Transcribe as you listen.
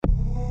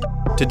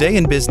Today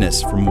in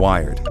Business from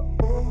Wired.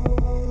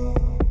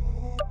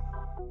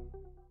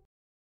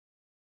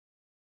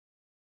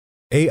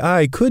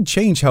 AI could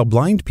change how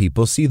blind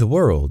people see the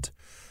world.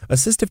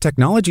 Assistive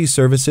technology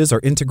services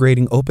are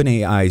integrating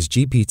OpenAI's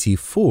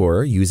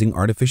GPT-4 using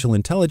artificial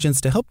intelligence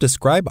to help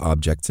describe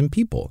objects and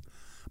people.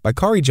 By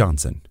Kari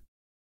Johnson.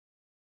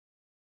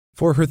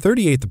 For her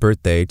 38th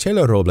birthday,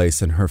 Chela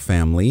Robles and her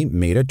family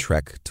made a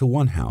trek to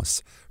One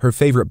House, her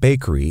favorite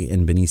bakery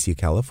in Benicia,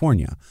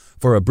 California,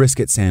 for a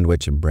brisket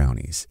sandwich and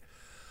brownies.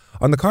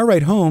 On the car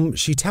ride home,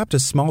 she tapped a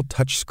small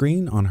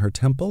touchscreen on her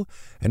temple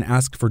and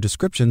asked for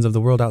descriptions of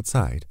the world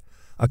outside.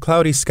 A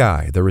cloudy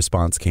sky, the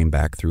response came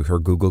back through her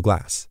Google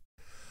Glass.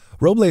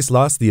 Robles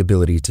lost the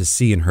ability to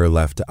see in her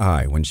left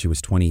eye when she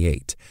was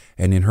 28,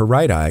 and in her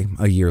right eye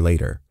a year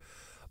later.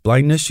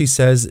 Blindness, she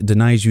says,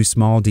 denies you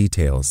small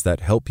details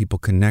that help people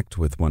connect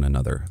with one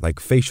another,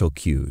 like facial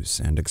cues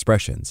and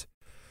expressions.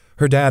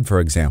 Her dad, for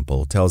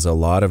example, tells a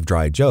lot of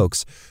dry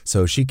jokes,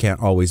 so she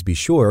can't always be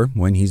sure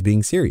when he's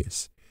being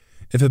serious.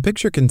 If a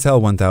picture can tell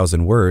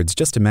 1,000 words,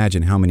 just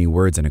imagine how many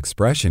words an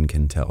expression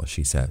can tell,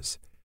 she says.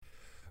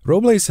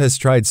 Robles has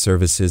tried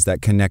services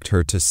that connect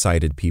her to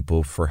sighted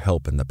people for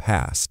help in the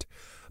past.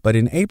 But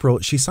in April,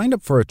 she signed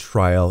up for a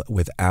trial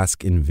with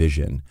Ask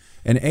Envision,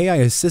 an AI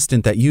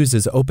assistant that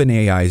uses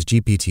OpenAI's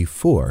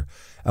GPT-4,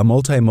 a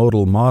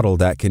multimodal model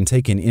that can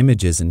take in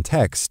images and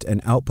text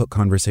and output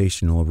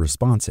conversational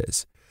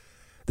responses.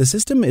 The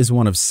system is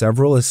one of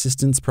several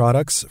assistance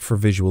products for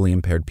visually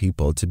impaired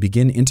people to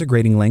begin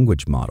integrating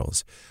language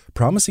models,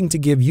 promising to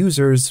give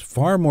users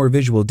far more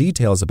visual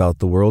details about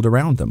the world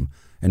around them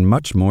and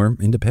much more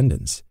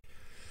independence.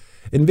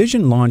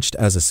 Envision launched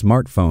as a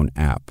smartphone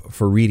app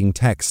for reading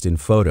text in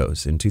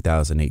photos in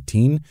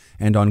 2018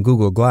 and on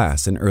Google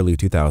Glass in early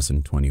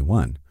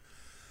 2021.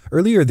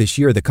 Earlier this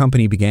year, the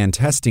company began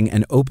testing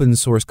an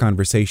open-source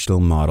conversational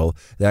model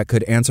that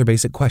could answer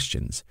basic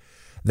questions.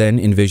 Then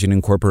Envision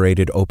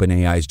incorporated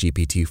OpenAI's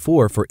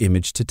GPT-4 for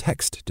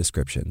image-to-text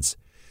descriptions.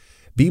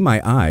 Be My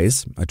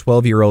Eyes, a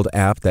 12-year-old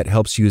app that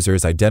helps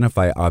users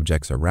identify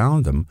objects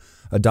around them,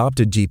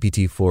 adopted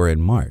GPT-4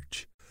 in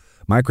March.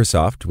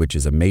 Microsoft, which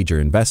is a major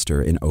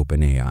investor in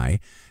OpenAI,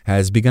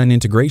 has begun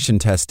integration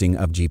testing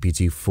of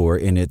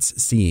GPT-4 in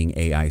its Seeing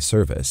AI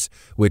service,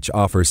 which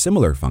offers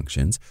similar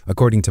functions,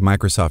 according to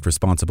Microsoft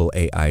Responsible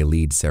AI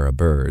lead Sarah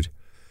Bird.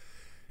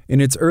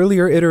 In its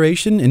earlier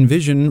iteration,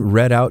 Envision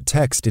read out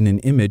text in an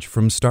image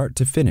from start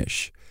to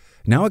finish.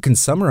 Now it can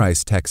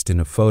summarize text in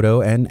a photo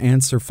and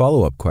answer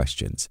follow-up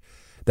questions.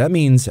 That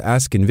means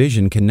Ask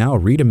Envision can now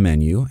read a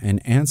menu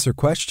and answer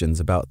questions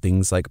about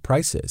things like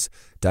prices,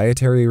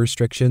 dietary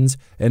restrictions,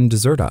 and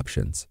dessert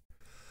options.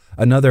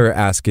 Another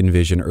Ask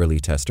Envision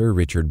early tester,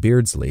 Richard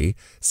Beardsley,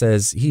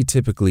 says he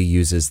typically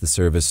uses the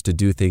service to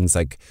do things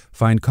like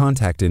find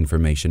contact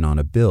information on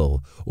a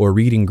bill or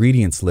read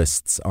ingredients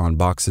lists on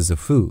boxes of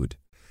food.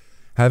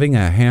 Having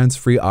a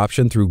hands-free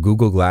option through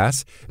Google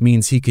Glass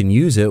means he can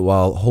use it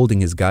while holding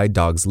his guide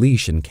dog's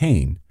leash and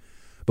cane.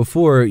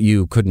 Before,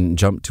 you couldn't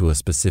jump to a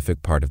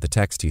specific part of the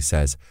text, he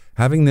says.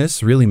 Having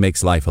this really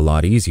makes life a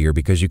lot easier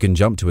because you can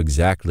jump to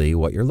exactly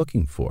what you're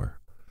looking for.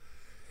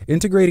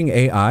 Integrating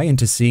AI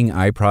into Seeing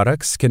Eye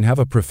products can have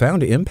a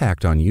profound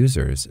impact on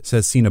users,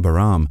 says Sina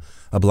Baram,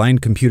 a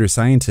blind computer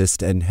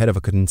scientist and head of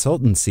a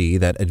consultancy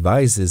that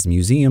advises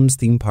museums,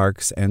 theme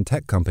parks, and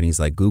tech companies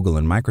like Google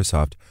and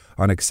Microsoft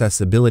on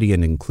accessibility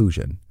and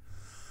inclusion.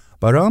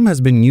 Baram has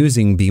been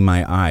using Be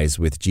My Eyes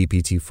with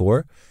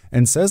GPT-4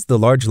 and says the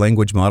large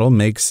language model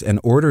makes an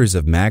orders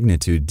of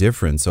magnitude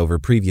difference over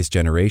previous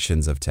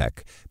generations of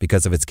tech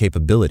because of its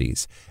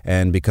capabilities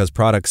and because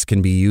products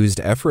can be used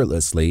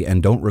effortlessly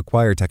and don't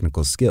require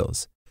technical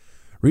skills.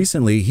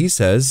 Recently, he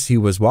says he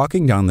was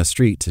walking down the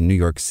street to New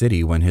York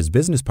City when his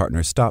business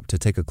partner stopped to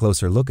take a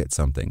closer look at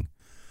something.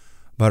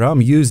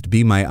 Baram used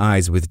Be My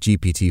Eyes with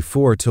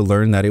GPT-4 to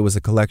learn that it was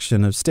a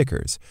collection of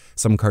stickers,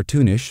 some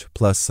cartoonish,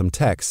 plus some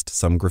text,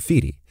 some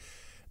graffiti.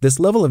 This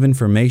level of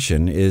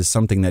information is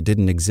something that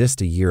didn't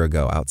exist a year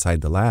ago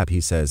outside the lab,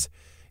 he says.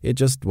 It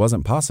just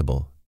wasn't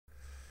possible.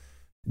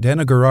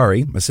 Dana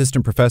Gurari,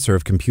 assistant professor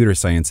of computer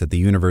science at the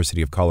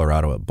University of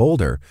Colorado at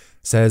Boulder,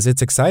 says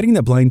it's exciting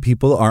that blind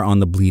people are on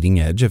the bleeding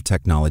edge of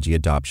technology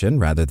adoption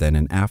rather than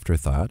an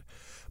afterthought.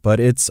 But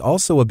it's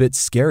also a bit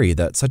scary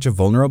that such a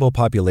vulnerable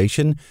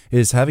population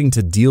is having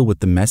to deal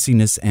with the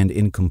messiness and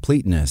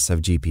incompleteness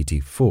of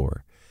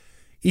GPT-4.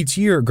 Each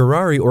year,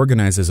 Gurari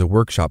organizes a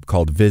workshop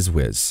called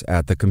VizWiz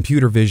at the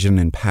Computer Vision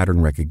and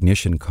Pattern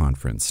Recognition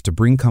Conference to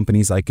bring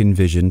companies like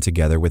Envision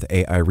together with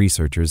AI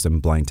researchers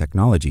and blind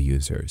technology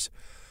users.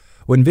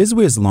 When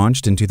VizWiz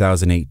launched in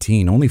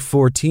 2018, only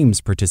 4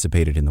 teams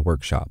participated in the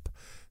workshop.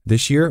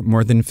 This year,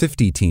 more than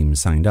 50 teams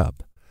signed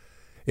up.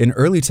 In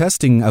early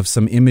testing of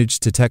some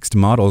image-to-text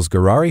models,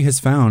 Gurari has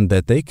found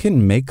that they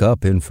can make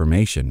up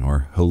information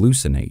or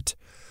hallucinate.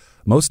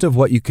 Most of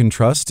what you can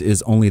trust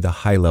is only the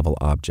high-level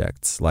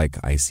objects, like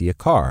I see a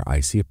car,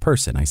 I see a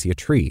person, I see a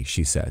tree,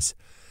 she says.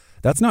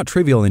 That's not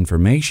trivial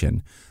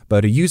information,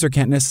 but a user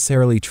can't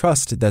necessarily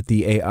trust that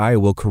the AI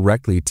will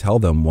correctly tell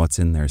them what's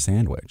in their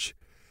sandwich.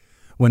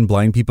 When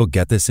blind people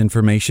get this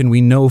information, we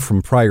know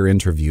from prior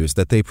interviews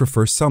that they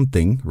prefer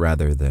something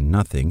rather than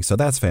nothing, so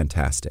that's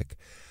fantastic.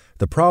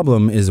 The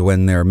problem is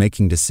when they're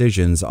making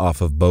decisions off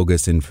of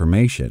bogus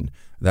information.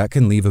 That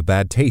can leave a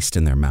bad taste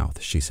in their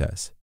mouth, she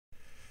says.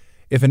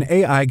 If an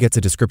AI gets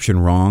a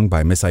description wrong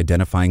by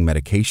misidentifying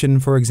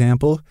medication, for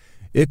example,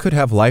 it could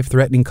have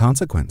life-threatening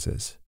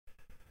consequences.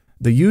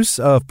 The use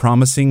of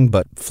promising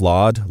but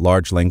flawed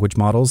large language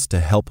models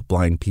to help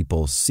blind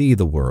people see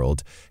the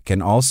world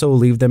can also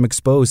leave them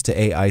exposed to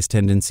AI's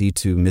tendency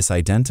to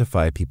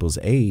misidentify people's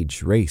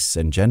age, race,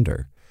 and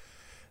gender.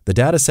 The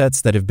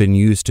datasets that have been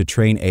used to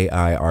train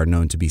AI are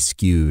known to be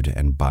skewed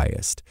and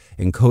biased,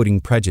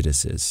 encoding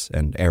prejudices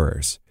and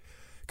errors.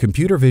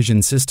 Computer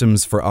vision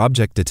systems for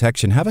object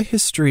detection have a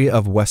history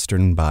of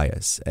Western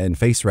bias, and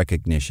face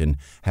recognition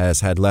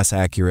has had less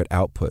accurate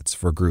outputs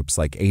for groups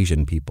like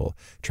Asian people,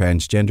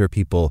 transgender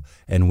people,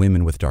 and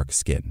women with dark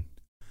skin.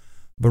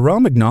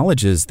 Bahram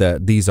acknowledges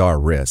that these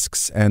are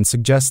risks and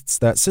suggests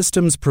that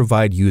systems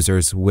provide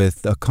users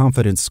with a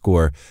confidence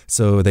score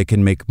so they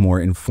can make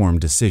more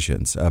informed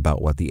decisions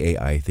about what the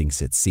AI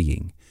thinks it's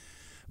seeing.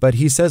 But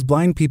he says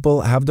blind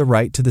people have the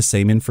right to the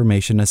same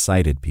information as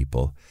sighted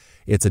people.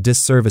 It's a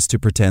disservice to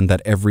pretend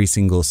that every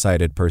single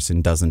sighted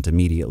person doesn't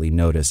immediately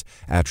notice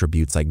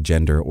attributes like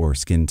gender or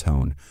skin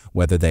tone,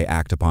 whether they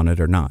act upon it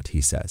or not, he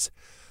says.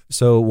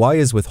 So why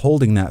is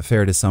withholding that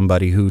fair to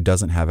somebody who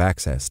doesn't have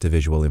access to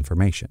visual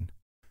information?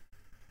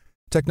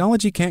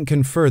 Technology can't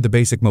confer the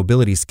basic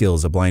mobility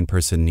skills a blind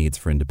person needs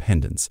for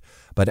independence,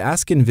 but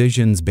Ask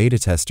Envision's beta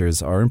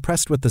testers are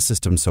impressed with the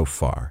system so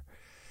far.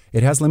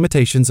 It has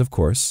limitations, of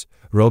course.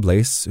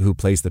 Robles, who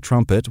plays the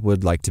trumpet,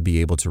 would like to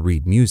be able to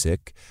read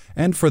music,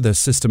 and for the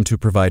system to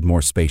provide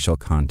more spatial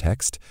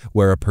context,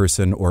 where a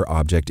person or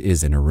object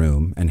is in a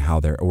room and how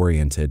they're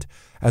oriented,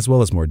 as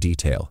well as more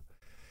detail.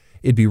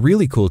 It'd be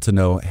really cool to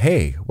know,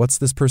 hey, what's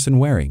this person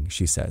wearing,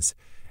 she says.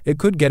 It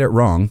could get it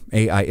wrong.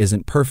 AI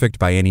isn't perfect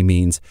by any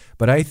means,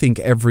 but I think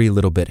every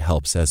little bit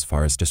helps as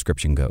far as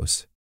description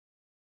goes.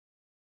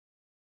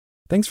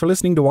 Thanks for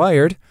listening to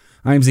Wired.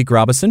 I'm Zeke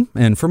Robison,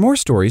 and for more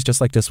stories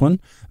just like this one,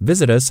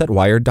 visit us at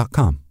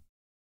wired.com.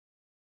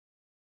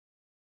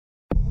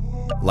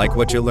 Like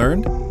what you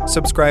learned?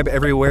 Subscribe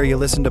everywhere you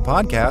listen to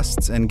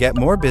podcasts and get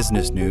more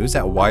business news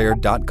at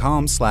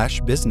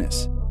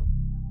wired.com/business.